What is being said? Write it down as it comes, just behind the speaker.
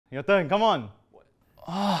Your turn, come on.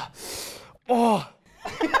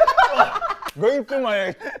 Going through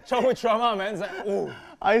my childhood trauma, man. It's like, oh.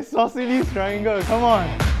 Isosceles triangle, come on.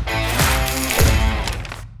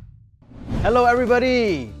 Hello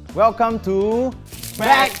everybody, welcome to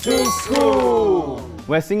Back to School,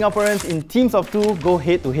 where Singaporeans in teams of two go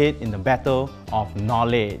head to head in the battle of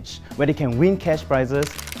knowledge, where they can win cash prizes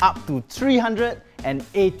up to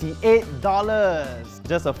 $388.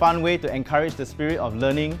 Just a fun way to encourage the spirit of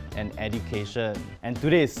learning and education. And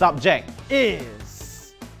today's subject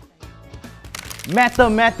is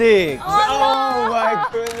mathematics. Oh my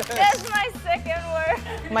goodness. That's my second word.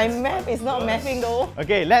 My math is not mathing though.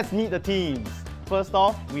 Okay, let's meet the teams. First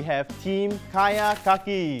off, we have Team Kaya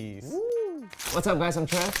Kakis. What's up, guys? I'm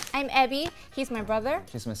Trev. I'm Abby. He's my brother.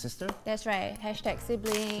 She's my sister. That's right. Hashtag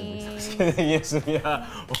siblings. Yes, we are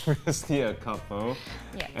obviously a couple.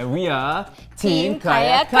 Yeah. And we are Team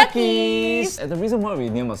Kaya Kakis. And the reason why we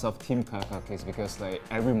name ourselves Team Kaya Kakis is because like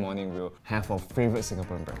every morning we'll have our favorite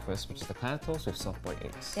Singaporean breakfast, which is the kaya toast with soft-boiled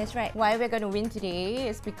eggs. That's right. Why we're going to win today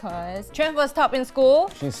is because Trev was top in school.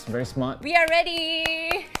 She's very smart. We are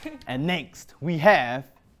ready. And next, we have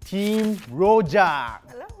Team Rojak.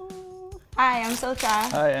 Hello. Hi, I'm Sultra.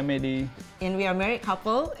 Hi, I'm Eddie. And we are a married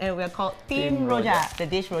couple and we are called Team Rojak. The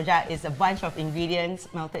dish Rojak is a bunch of ingredients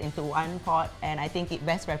melted into one pot, and I think it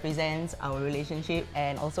best represents our relationship,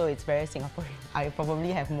 and also it's very Singaporean. I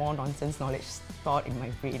probably have more nonsense knowledge stored in my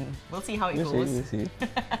brain. We'll see how it goes. We'll see.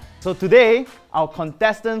 So today, our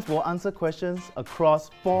contestants will answer questions across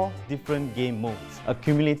 4 different game modes,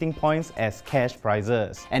 accumulating points as cash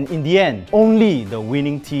prizes. And in the end, only the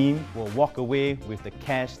winning team will walk away with the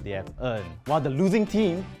cash they have earned, while the losing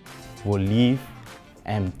team will leave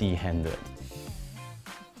empty-handed.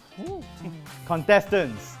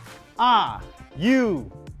 Contestants, are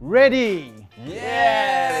you ready?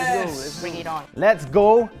 Yeah! Let's bring it on. Let's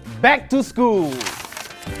go back to school.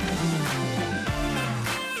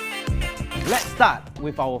 Let's start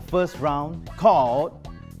with our first round called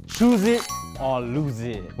Choose It or Lose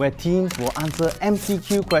It, where teams will answer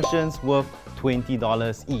MCQ questions worth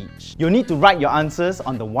 $20 each. You'll need to write your answers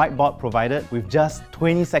on the whiteboard provided with just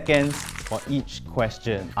 20 seconds for each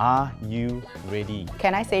question. Are you ready?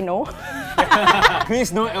 Can I say no?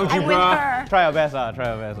 Please no I'm with algebra. her. Try your best, try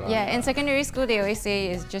your best. Yeah, in secondary school they always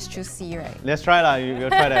say is just choose C, right? Let's try that, we'll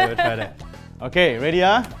try that, we'll try that. Okay, ready?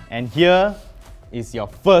 And here is your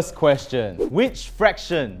first question. Which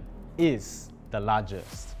fraction is the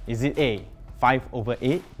largest? Is it A,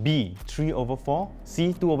 5/8, B, 3/4,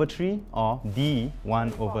 C, 2/3, or D,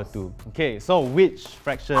 1/2? Okay, so which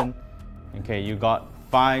fraction? Okay, you got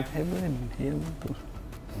 5.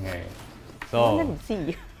 Okay, so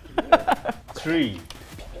See. 3,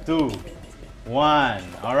 2, 1.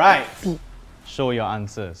 All right. Show your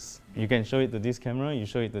answers. You can show it to this camera, you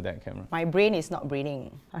show it to that camera. My brain is not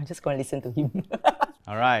braining. I'm just going to listen to him.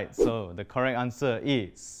 All right, so the correct answer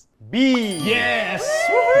is B. Yes!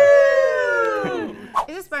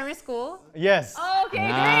 Is this primary school? Yes. Okay,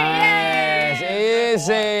 Nice!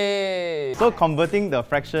 Easy! So converting the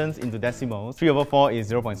fractions into decimals, 3/4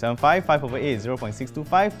 is 0.75, 5/8 is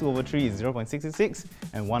 0.625, 2/3 is 0.66,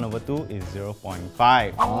 and 1/2 is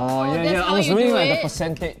 0.5. Oh, yeah, that's yeah. how I was you reading do like the it?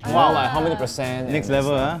 percentage. Wow. Like how many percent. Next and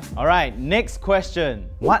level, stuff. huh? All right, next question.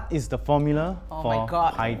 What is the formula Oh for my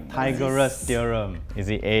God. Pythagoras theorem? Is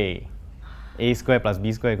it A squared plus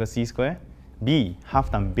b squared equals c squared, B,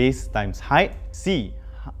 half times base times height, C,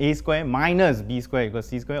 a squared minus b squared equals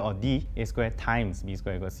c squared, or D, a squared times b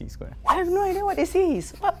squared equals c squared? I have no idea what this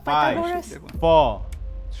is. What? 5, Pythagoras? 4,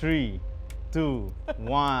 3, 2,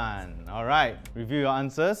 1. All right, review your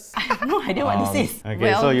answers. I have no idea what this is.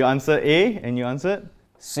 Okay, so you answered A and you answered?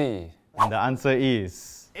 C. And the answer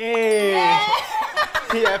is A.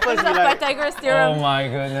 See, at first It's you the like, Pythagoras Oh theorem. my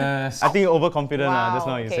goodness. I think you're overconfident. Wow, Just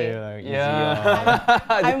now you okay. say like, easy. Yeah.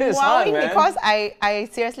 I'm This is hard, wowing man. because I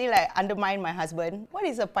seriously like undermine my husband. What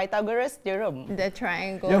is a Pythagoras theorem? The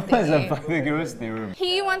triangle What is the thingy. Pythagoras theorem?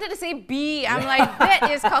 He wanted to say B. I'm like,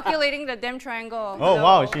 that is calculating the damn triangle. Oh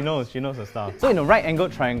wow, she knows her stuff. So in a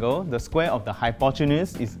right-angled triangle, the square of the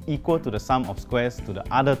hypotenuse is equal to the sum of squares to the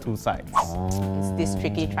other two sides. It's this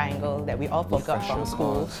tricky triangle that we all forgot from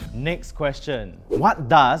school. Next question. What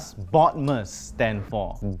does BODMAS stand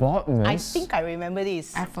for? Botmas? I think I remember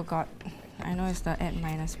this. I forgot. I know it's the add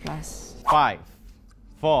minus plus. 5,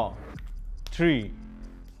 4, 3,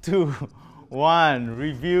 2, 1.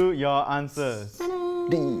 Review your answers.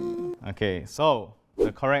 Okay, so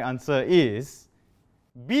the correct answer is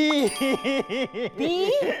B.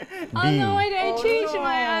 B? Oh no, why did I change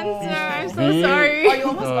my answer? I'm so B. sorry. Oh, you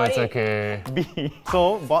almost No, got it's it. okay. B.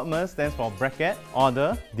 So, BODMAS stands for bracket,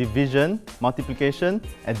 order, division, multiplication,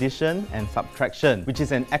 addition, and subtraction, which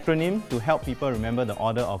is an acronym to help people remember the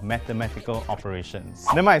order of mathematical operations.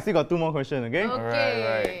 Never mind, I still got 2 more questions, okay?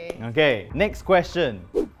 Okay. Okay, next question.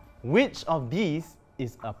 Which of these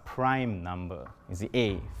is a prime number? Is it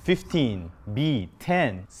A, 15, B,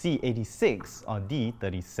 10, C, 86, or D,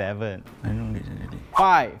 37? I don't get it.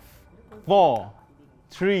 5, 4,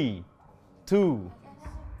 3, 2,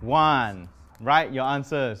 1. Write your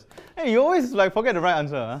answers. Hey, you always like forget the right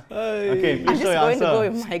answer, huh? Okay, I'm please just show your going to go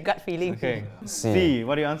answer. with my gut feeling. Okay. C. C.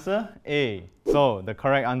 What do you answer? A. So the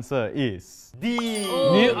correct answer is D.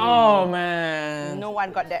 Oh man. No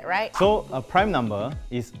one got that right. So a prime number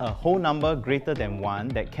is a whole number greater than 1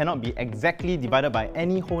 that cannot be exactly divided by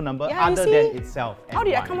any whole number Yeah, you other see? than itself. and How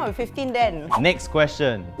did I 1. come up with 15 then? Next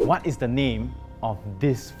question. What is the name of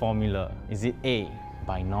this formula? Is it A,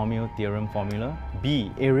 binomial theorem formula,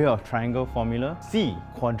 B, area of triangle formula, C,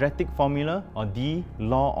 quadratic formula, or D,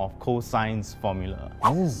 law of cosines formula?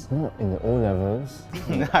 This is not in the O levels.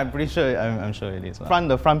 I'm pretty sure, I'm sure it is.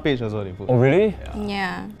 The front page also they put. Oh really?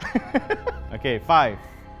 Yeah. Okay, 5,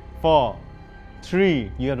 4,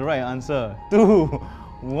 3, you have the right answer. 2,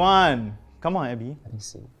 1. Come on, Abby. Let me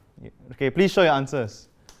see. Okay, please show your answers.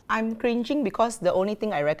 I'm cringing because the only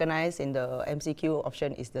thing I recognize in the MCQ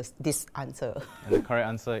option is this answer. And the correct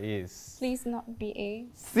answer is Please not be A.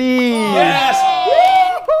 C.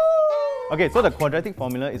 Okay, so the quadratic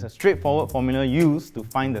formula is a straightforward formula used to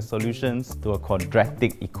find the solutions to a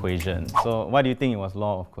quadratic equation. So why do you think it was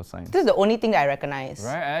law of cosine? This is the only thing that I recognize.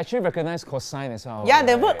 Right, I actually recognize cosine as well. Yeah,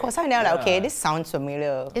 the right? word cosine, I'm like, okay, this sounds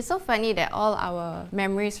familiar. It's so funny that all our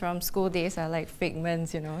memories from school days are like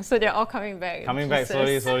figments, you know. So they're all coming back. in Coming back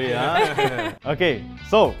pieces. slowly, huh? Okay,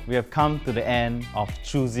 so we have come to the end of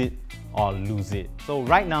Choose It or Lose It. So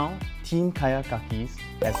right now, Team Kaya Kakis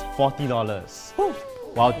has $40.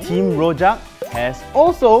 While Team Rojak has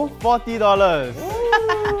also $40.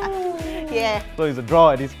 Yeah. So it's a draw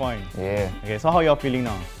at this point. Yeah, Okay, so how are y'all feeling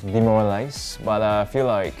now? demoralized, but I feel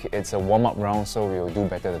like it's a warm-up round, so we'll do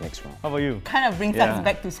better the next round. How about you? Kind of brings Yeah. us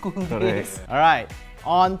back to school days. Alright,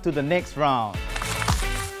 on to the next round.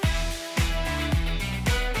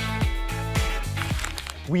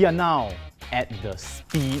 We are now at the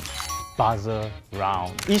speed buzzer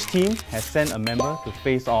round. Each team has sent a member to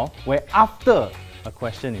face off, where after a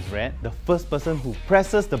question is read, the first person who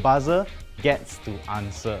presses the buzzer gets to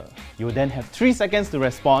answer. You will then have 3 seconds to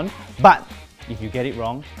respond, but if you get it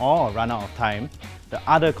wrong or run out of time, the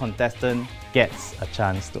other contestant gets a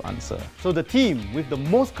chance to answer. So the team with the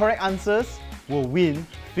most correct answers will win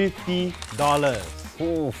 $50.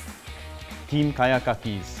 Oof. Team Kaya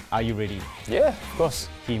Kakis, are you ready? Yeah, of course.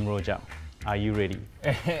 Team Rojak, are you ready?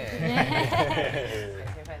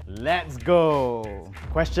 Let's go!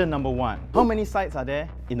 Question number 1. How many sides are there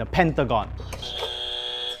in a pentagon?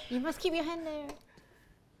 You must keep your hand there.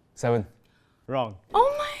 7, Wrong.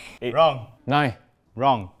 Oh my. Wrong. 9,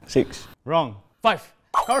 Wrong. 6. Wrong. 5.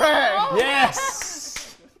 Correct!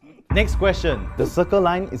 Yes! Next question. The circle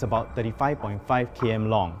line is about 35.5 km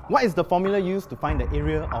long. What is the formula used to find the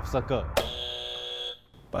area of circle?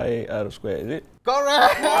 Pi r square, is it?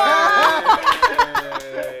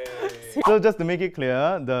 So just to make it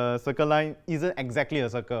clear, the circle line isn't exactly a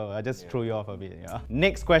circle. I just threw you off a bit. Yeah.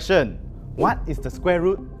 Next question. What is the square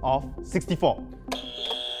root of 64?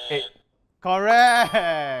 8. Correct!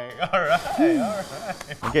 Alright.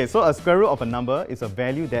 Okay, so a square root of a number is a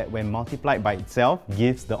value that when multiplied by itself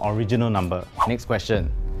gives the original number. Next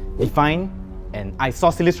question. Define an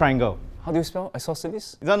isosceles triangle. How do you spell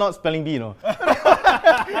isosceles? Is that not spelling bee, no?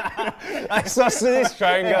 Isosceles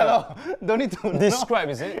triangle. Don't need to Describe,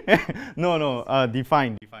 is it? No,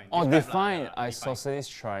 define. Oh, define isosceles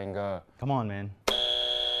triangle. Come on, man.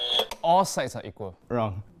 All sides are equal.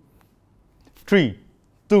 Wrong. 3,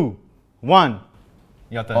 2, 1.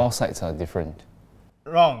 Your turn. All sides are different.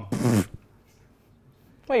 Wrong.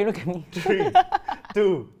 Why you look at me? 3,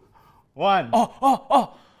 2, 1.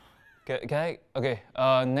 Can I? Okay,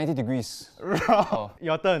 90 degrees. Wrong.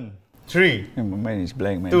 Your turn. 3, My mind is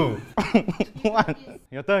blank, man. 2, 1.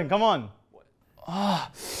 Your turn. Come on.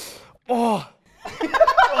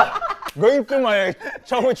 Going through my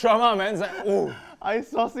childhood trauma, man. It's like, ooh.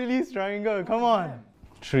 Isosceles triangle. Come on.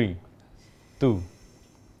 3, 2,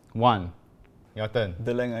 1. Your turn.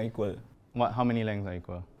 The length are equal. What? How many lengths are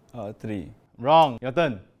equal? 3. Wrong. Your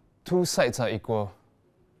turn. 2 sides are equal.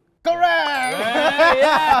 Correct!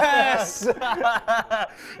 Yes!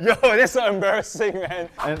 Yo, that's so embarrassing, man.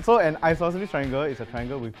 And so an isosceles triangle is a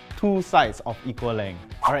triangle with two sides of equal length.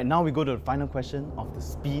 Alright, now we go to the final question of the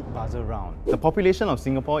speed buzzer round. The population of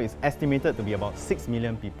Singapore is estimated to be about 6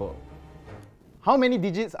 million people. How many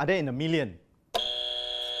digits are there in a million?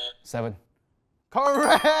 7.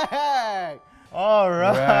 Correct!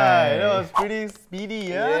 Alright, Right. that was pretty speedy,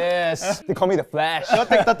 yeah? Yes! They call me the Flash. It'll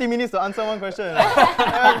take 30 minutes to answer one question.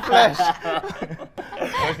 Flash.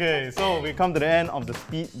 Okay, so we come to the end of the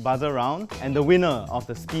speed buzzer round, and the winner of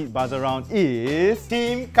the speed buzzer round is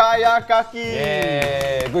Team Kaya Kakis.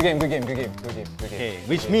 Yeah, good game, good game, good game, good game, good game. Okay,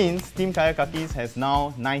 which means Team Kaya Kakis has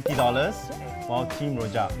now $90, while Team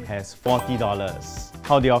Rojak has $40.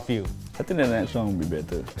 How do y'all feel? I think the next one will be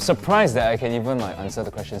better. Surprised that I can even like answer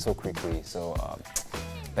the question so quickly. So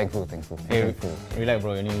thankful. Hey, Thankful. relax,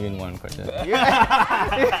 bro. You only win one question. He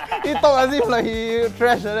talk as if like he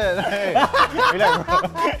trash like that. Hey, relax,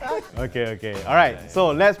 bro. Okay. All right.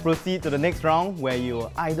 So let's proceed to the next round, where you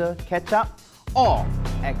will either catch up or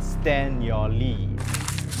extend your lead.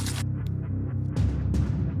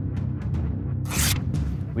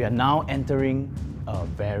 We are now entering a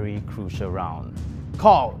very crucial round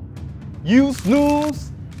called You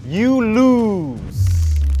Snooze, You Lose,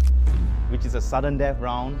 which is a sudden death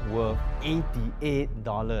round worth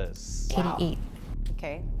 $88. 88.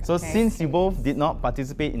 Okay. So since you both did not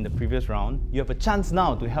participate in the previous round, you have a chance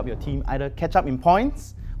now to help your team either catch up in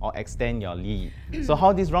points or extend your lead. So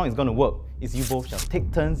how this round is going to work is you both shall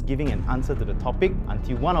take turns giving an answer to the topic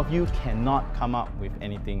until one of you cannot come up with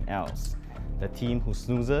anything else. The team who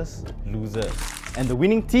snoozes, loses. And the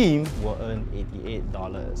winning team will earn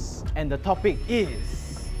 $88. And the topic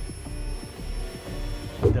is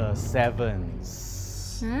the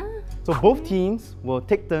sevens. So both teams will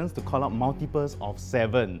take turns to call out multiples of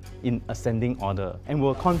 7 in ascending order, and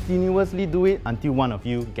will continuously do it until one of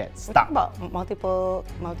you gets What stuck. about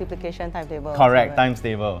multiplication timetable? Correct, times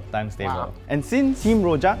table. Wow. And since Team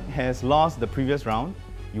Rojak has lost the previous round,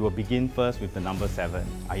 you will begin first with the number 7.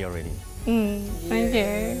 Are you ready?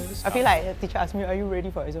 Okay. I feel like the teacher asked me, are you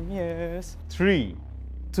ready for exam? Yes. 3,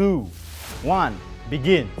 2, 1,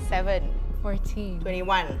 begin. 7, 14.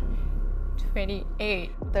 21,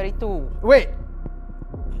 28. 32. Wait!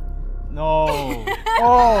 No!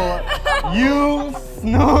 Oh! You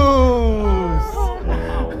snooze!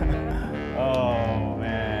 Oh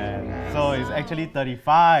man. So it's actually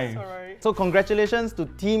 35. So congratulations to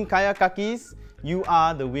Team Kaya Kakis. You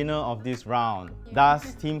are the winner of this round.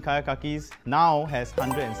 Thus, Team Kaya Kakis now has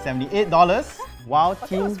 $178, while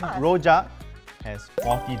Team Rojak has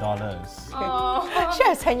 $40. Should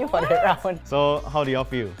I send you for that round? So how do y'all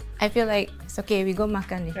feel? I feel like it's okay, we go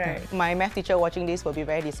makan later. My math teacher watching this will be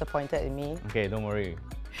very disappointed in me. Okay, don't worry.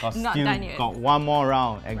 Cause Not still done yet. got one more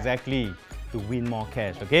round exactly to win more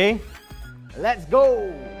cash, okay? Let's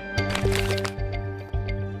go!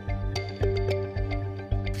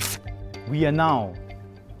 We are now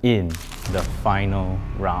in the final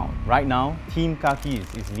round. Right now, Team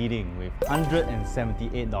Kakis is leading with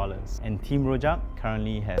 $178 and Team Rojak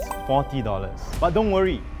currently has $40. But don't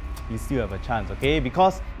worry, you still have a chance, okay?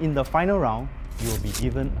 Because in the final round, you will be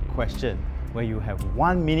given a question where you have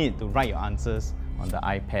 1 minute to write your answers on the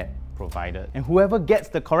iPad provided. And whoever gets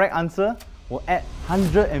the correct answer will add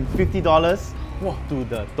 $150 to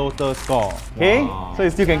the total score, okay? Wow. So you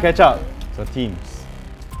still can catch up. So teams,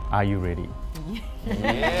 are you ready?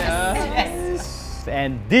 Yes.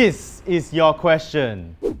 And this is your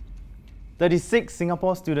question. 36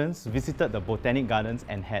 Singapore students visited the Botanic Gardens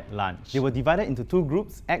and had lunch. They were divided into 2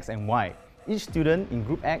 groups, X and Y. Each student in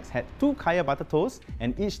Group X had 2 kaya butter toast,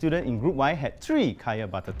 and each student in Group Y had 3 kaya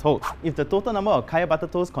butter toast. If the total number of kaya butter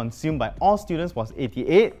toast consumed by all students was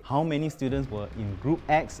 88, how many students were in Group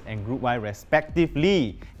X and Group Y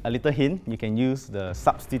respectively? A little hint, you can use the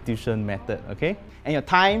substitution method, okay? And your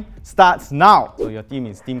time starts now. So your team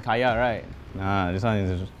is Team Kaya, right? Nah, this one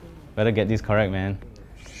is... Better get this correct, man.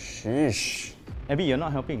 Sheesh. Abby, you're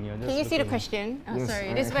not helping. You're just Can you see the looking. question? Oh, Yes,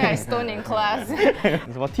 sorry, this is where I stone in class.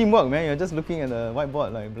 It's about teamwork, man. You're just looking at the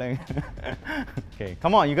whiteboard like blank. Okay,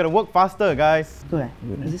 come on, you gotta work faster, guys. Good.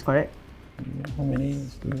 Is this correct? How many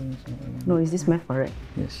students? No, is this math correct?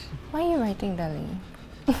 Yes. Why are you writing, darling?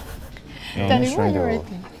 I'm Darling, just what are trying you to...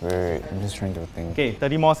 writing? Wait, I'm just trying to think. Okay,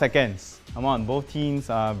 30 more seconds. Come on, both teams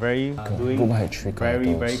are doing Group Y had 3 kaya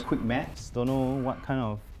very toast. quick maths. Don't know what kind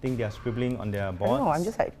of thing they are scribbling on their I boards. don't know, I'm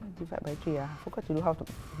just like divide by 3. I forgot to do how to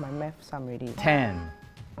my math sum already. 10,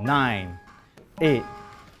 9, 8,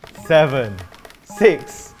 7,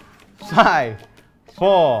 6, 5,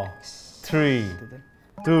 4, 3,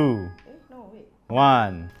 2,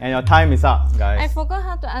 1. And your time is up, I guys. forgot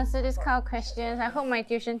how to answer this kind of questions. I hope my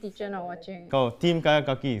tuition teacher not watching. Go, Team Kaya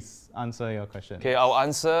Kakis, answer your question. Okay, I'll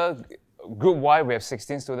answer. Group Y, we have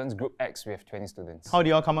 16 students. Group X, we have 20 students. How do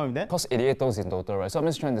you all come up with that? Because 88 toes in total, right? So I'm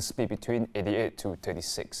just trying to split between 88 to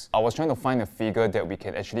 36. I was trying to find a figure that we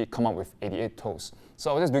can actually come up with 88 toes.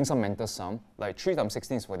 So I was just doing some mental sum. Like 3 times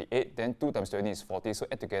 16 is 48, then 2 times 20 is 40. So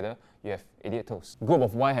add together, you have 88 toes. Group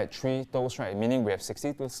of Y had 3 toes, right? Meaning we have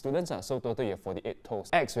 62 students, so total you have 48 toes.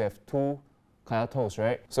 X, we have 2 Kaya toes,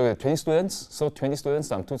 right? So we have 20 students, so 20 students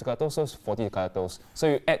times 2 Kaya toes, so it's 40 Kaya toes. So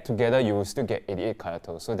you add together, you will still get 88 Kaya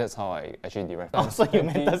toes. So that's how I actually derived. Oh, so you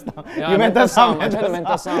mental sum. Yeah, You mental sum. I tried to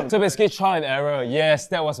mental sum. So basically trial and error. Yes,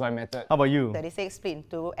 that was my method. How about you? 36 split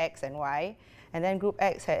into X and Y. And then group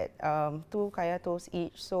X had 2 Kaya toes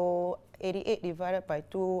each. So 88 divided by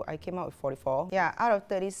 2, I came out with 44. Yeah, out of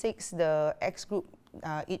 36, the X group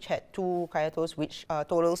each had 2 Kaya toes, which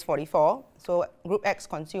totals 44. So group X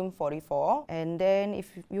consumed 44. And then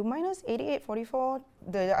if you minus 88, 44,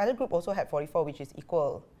 the other group also had 44, which is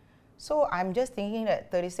equal. So I'm just thinking that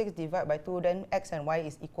 36 divided by 2, then X and Y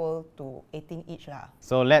is equal to 18 each lah.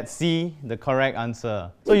 So let's see the correct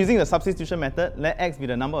answer. So using the substitution method, let X be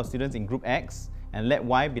the number of students in group X and let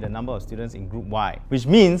Y be the number of students in group Y, which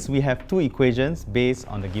means we have 2 equations based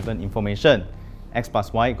on the given information. X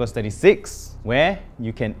plus Y equals 36, where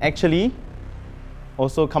you can actually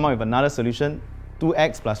also come up with another solution,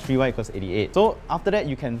 2x plus 3y equals 88. So after that,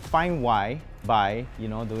 you can find Y by,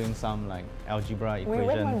 doing some like algebra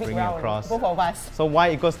equation, bringing across. Both of us. So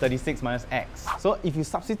y equals 36 minus x. So if you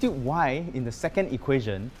substitute y in the second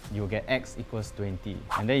equation, you'll get x equals 20.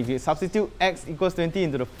 And then if you substitute x equals 20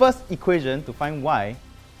 into the first equation to find y,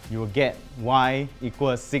 you will get y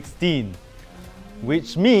equals 16.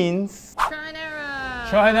 Which means... Trial and error!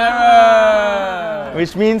 Trial and error!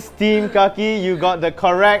 Which means Team Kaki, you got the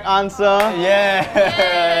correct answer. Yeah!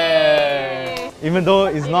 Even though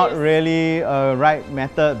it's not really a right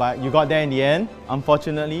method, but you got there in the end.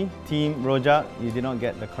 Unfortunately, Team Rojak, you did not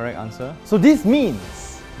get the correct answer. So this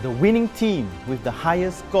means the winning team with the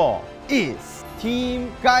highest score is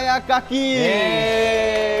Team Kaya Kaki!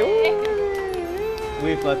 Yay!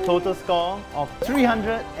 With a total score of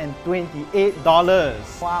 $328.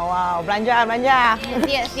 Wow, wow. Belanja, belanja.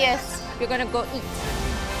 Yes, yes. We're gonna go eat.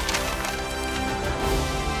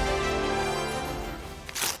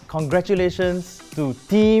 Congratulations to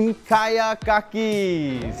Team Kaya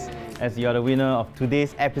Kakis, as you are the winner of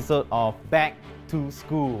today's episode of Back to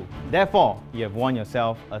School. Therefore, you have won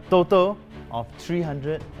yourself a total of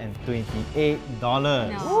 $328. No.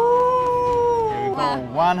 Here we go.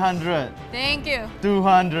 100, Thank you.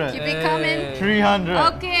 200, Keep it coming. 300,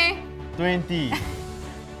 Okay. $28.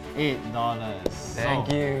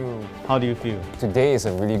 Thank you. How do you feel? Today is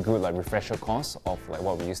a really good refresher course of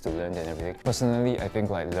what we used to learn and everything. Personally, I think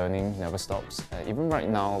learning never stops. Even right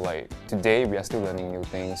now, today we are still learning new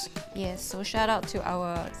things. Yes, so shout out to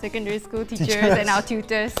our secondary school teachers and our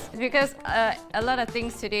tutors, because a lot of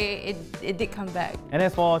things today, it did come back. And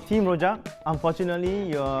as for Team Rojak,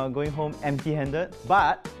 unfortunately, you're going home empty-handed,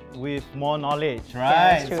 but with more knowledge,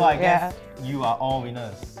 right? that's true. So I guess you are all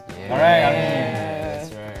winners. Yeah.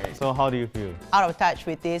 Correct? That's right. So how do you feel? Out of touch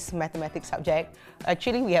with this mathematics subject.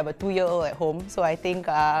 Actually, we have a 2-year-old at home, so I think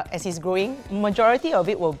as he's growing, majority of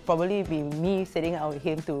it will probably be me sitting out with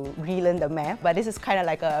him to relearn the math. But this is kind of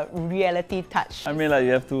like a reality touch. I mean,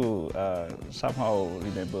 you have to somehow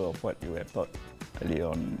remember of what you have taught earlier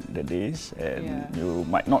on the days, and you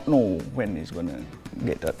might not know when it's gonna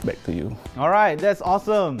get that back to you. Alright, that's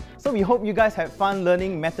awesome. So we hope you guys had fun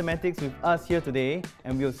learning mathematics with us here today,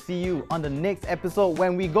 and we'll see you on the next episode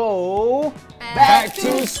when we go Back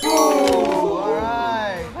to school!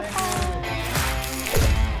 Alright.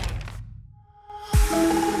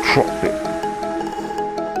 Tropic